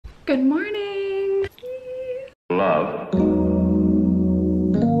Good morning. Love.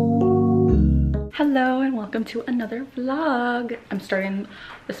 Hello and welcome to another vlog. I'm starting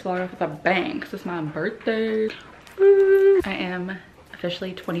this vlog off with a bang because it's my birthday. Woo. I am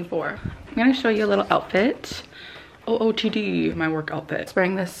officially 24. I'm gonna show you a little outfit. OOTD, my work outfit. Just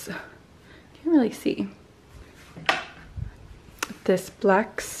wearing this, you can't really see. This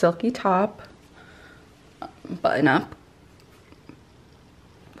black silky top, button up,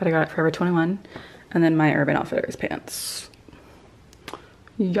 that I got at Forever 21, and then my Urban Outfitters pants.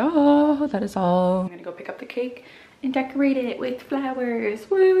 Yeah, that is all. I'm gonna go pick up the cake and decorate it with flowers.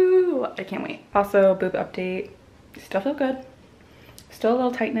 Woo! I can't wait. Also, boob update. Still feel good. Still a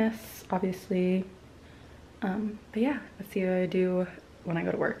little tightness, obviously. But yeah, let's see what I do when I go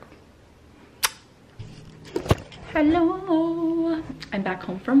to work. Hello! I'm back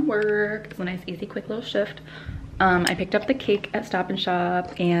home from work. It's a nice, easy, quick little shift. I picked up the cake at Stop and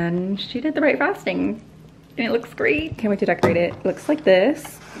Shop and she did the right frosting. And it looks great. Can't wait to decorate it. It looks like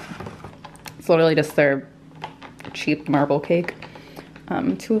this. It's literally just their cheap marble cake.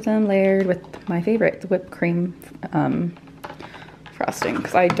 Two of them layered with my favorite, the whipped cream frosting.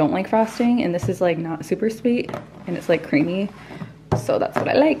 Because I don't like frosting and this is like not super sweet and it's like creamy. So that's what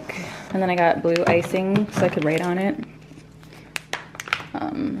I like. And then I got blue icing so I could write on it.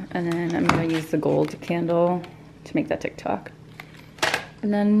 And then I'm gonna use the gold candle to make that TikTok.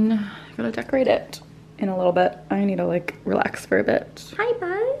 And then I'm gonna decorate it in a little bit. I need to like relax for a bit. Hi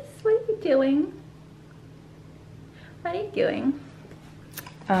Buzz, what are you doing? What are you doing?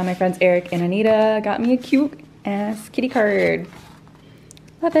 My friends Eric and Anita got me a cute ass kitty card.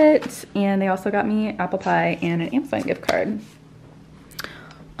 Love it. And they also got me apple pie and an Amazon gift card.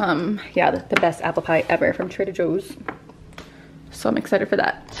 Yeah, the best apple pie ever from Trader Joe's. So I'm excited for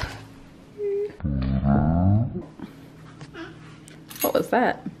that. What was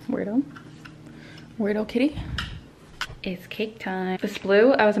that? Weirdo? Weirdo kitty? It's cake time. This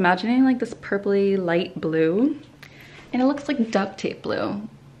blue, I was imagining like this purpley light blue. And it looks like duct tape blue.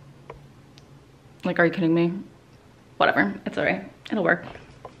 Like, are you kidding me? Whatever, it's alright. It'll work.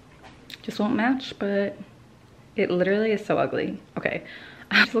 Just won't match, but it literally is so ugly. Okay,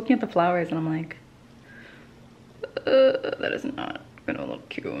 I was looking at the flowers and I'm like, that is not gonna look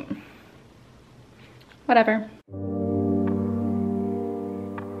cute. Whatever.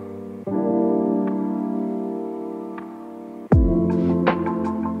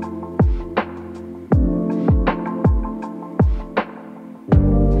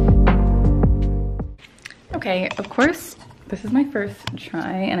 Okay, of course, this is my first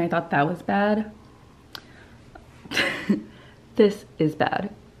try and I thought that was bad. This is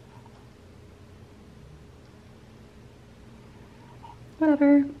bad.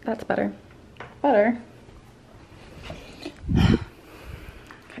 Whatever, that's better. Better.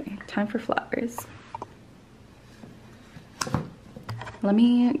 Okay, time for flowers. Let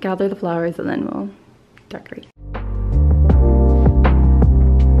me gather the flowers and then we'll decorate.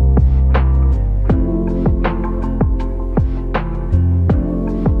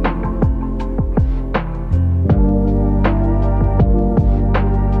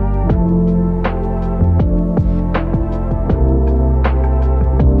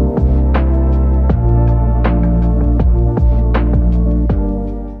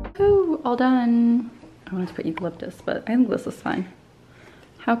 All done. I wanted to put eucalyptus, but I think this is fine.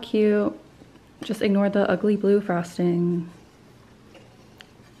 How cute. Just ignore the ugly blue frosting.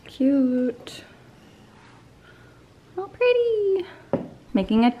 Cute. Oh, pretty.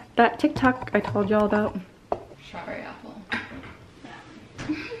 Making it that TikTok I told you all about. Strawberry apple.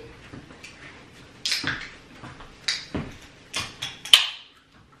 Can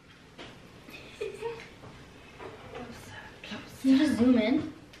you just zoom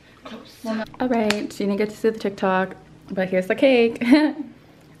in? All right, so you didn't get to see the TikTok, but here's the cake.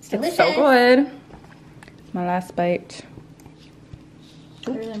 It's so good. It's my last bite.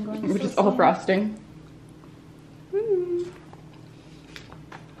 Which is all frosting.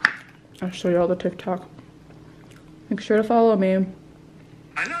 I'll show you all the TikTok. Make sure to follow me.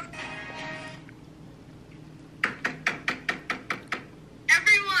 I love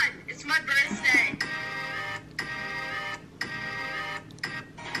everyone. It's my birthday.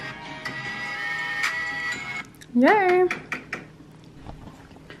 Yay!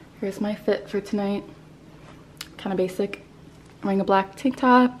 Here's my fit for tonight. Kind of basic. I'm wearing a black tank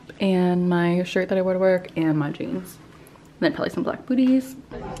top and my shirt that I wore to work and my jeans. And then probably some black booties.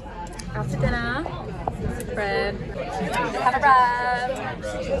 Out to dinner. Bread. Have a bread.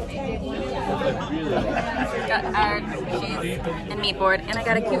 Got our cheese and meat board. And I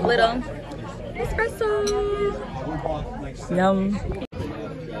got a cute little espresso. Yum.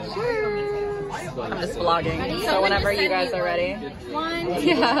 I'm just vlogging. So whenever you guys are ready. 1,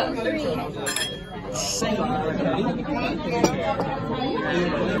 Yeah. 3.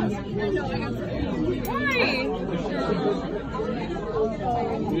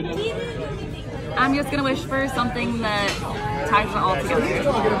 I'm just gonna wish for something that ties it all together.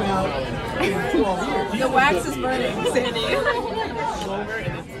 The wax is burning, Sandy.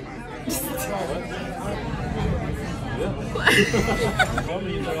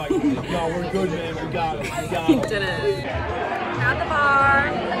 No, we're good, man. We got it. We got He it. did it. At the bar.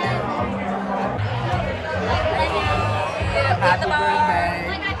 At the bar.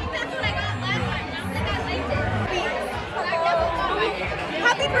 Like, I think that's what I got last time. I don't think I liked it.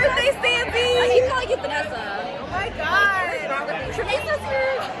 Happy birthday, Sandy! I keep calling you Vanessa. Oh my god! Trevisa's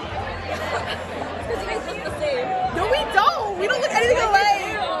here. Because you guys look the same. No, we don't! We don't look anything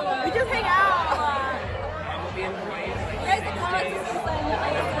alike! We just hang out! You guys look hot.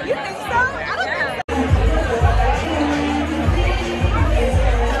 You think so? I don't think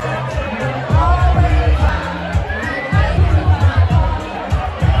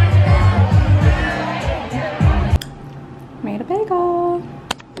so. Made a bagel.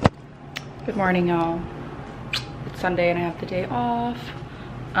 Good morning, y'all. It's Sunday and I have the day off.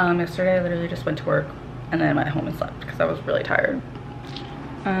 Yesterday I literally just went to work and then went home and slept because I was really tired.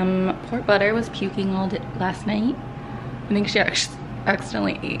 Poor Butter was puking all day last night. I think she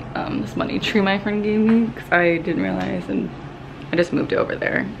accidentally ate this money tree my friend gave me because I didn't realize, and I just moved it over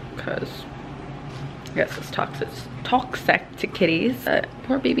there because I guess it's toxic to kitties.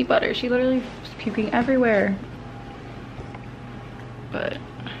 Poor baby Butter, she literally was puking everywhere. But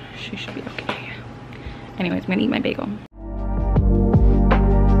she should be okay. Anyways, I'm gonna eat my bagel.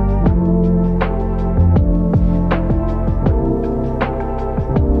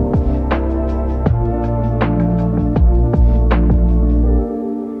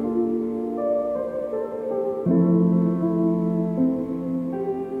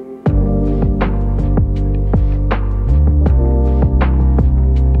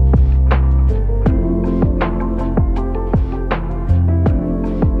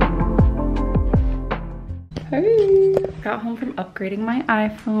 Got home from upgrading my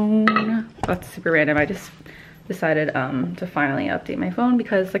iPhone. That's super random. I just decided to finally update my phone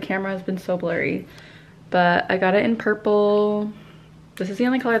because the camera has been so blurry. But I got it in purple. This is the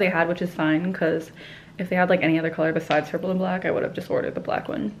only color they had, which is fine because if they had like any other color besides purple and black, I would have just ordered the black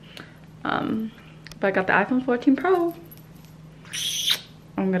one. But I got the iPhone 14 Pro.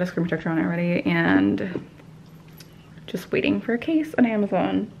 I'm gonna screen protector on it already and just waiting for a case on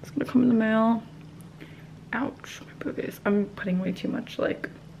Amazon. It's gonna come in the mail. Ouch, my boobies. I'm putting way too much, like,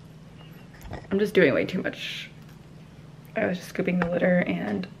 I'm just doing way too much. I was just scooping the litter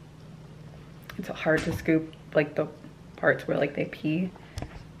and it's hard to scoop like the parts where like they pee.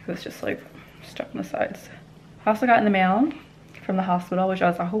 So it's just like stuck on the sides. I also got in the mail from the hospital, which I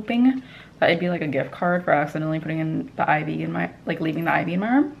was hoping that it'd be like a gift card for accidentally putting in the IV in my, like leaving the IV in my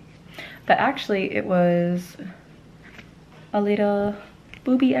arm. But actually it was a little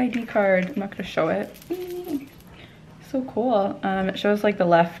booby ID card. I'm not gonna show it. So cool. It shows like the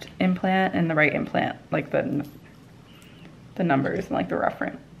left implant and the right implant, like the numbers and like the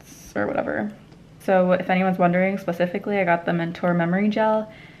reference or whatever. So if anyone's wondering specifically, I got the Mentor Memory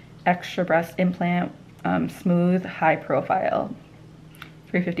Gel Extra Breast Implant, smooth, high profile,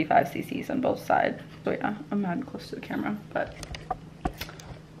 355 cc's on both sides. So yeah, I'm not close to the camera, but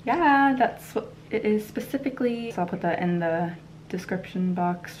yeah, that's what it is specifically. So I'll put that in the description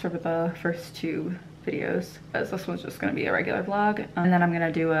box for the first 2 videos, as this one's just going to be a regular vlog. And then I'm going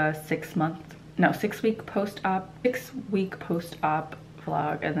to do a 6 week post-op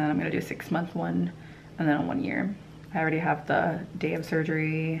vlog, and then I'm going to do a 6 month one, and then a 1 year. I already have the day of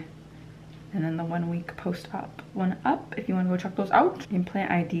surgery and then the 1 week post-op one up if you want to go check those out.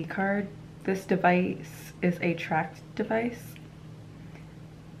 Implant ID card. This device is a tracked device.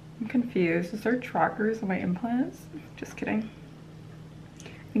 I'm confused. Is there trackers on my implants? Just kidding. I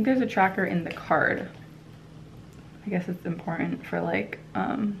think there's a tracker in the card. I guess it's important for like,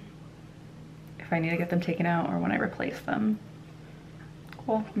 if I need to get them taken out or when I replace them.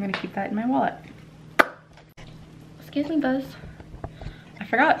 Cool, I'm gonna keep that in my wallet. Excuse me, Buzz. I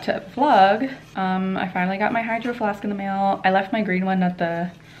forgot to vlog. I finally got my hydro flask in the mail. I left my green one at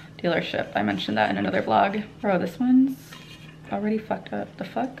the dealership. I mentioned that in another vlog. Bro, this one's already fucked up. The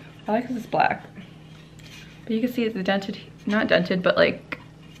fuck? I like this it's black. But you can see it's dented, not dented, but like,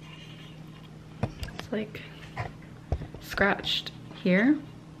 it's like scratched here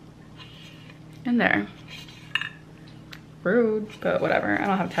and there. Rude, but whatever. I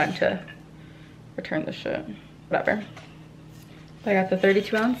don't have time to return this shit. Whatever. But I got the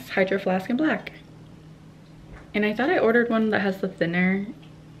 32 ounce hydro flask in black. And I thought I ordered one that has the thinner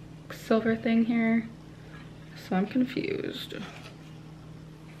silver thing here. So I'm confused.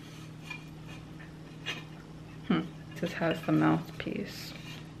 This has the mouthpiece.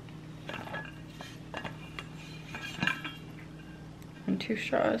 And 2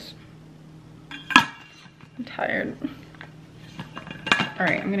 straws. I'm tired. All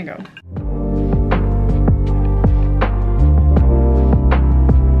right, I'm gonna go.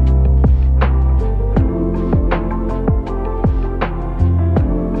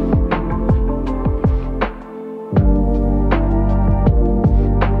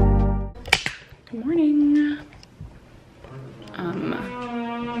 Good morning.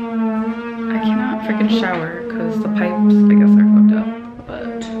 I cannot freaking shower because the pipes, I guess, are fucked up,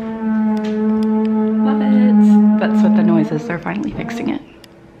 but love it. That's what the noise is. They're finally fixing it.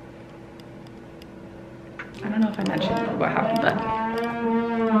 I don't know if I mentioned what happened, but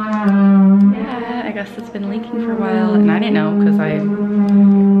yeah, I guess it's been leaking for a while, and I didn't know because I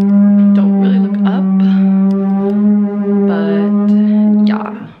don't really look up, but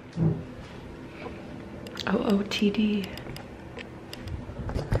yeah. OOTD.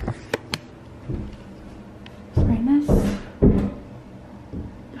 Spraying this.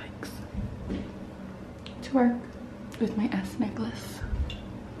 Yikes. To work with my S necklace.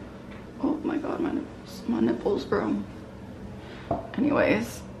 Oh my god, my nipples, bro.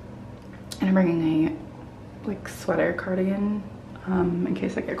 Anyways, and I'm bringing a like sweater cardigan in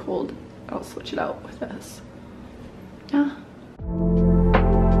case I get cold. I'll switch it out with this. Yeah.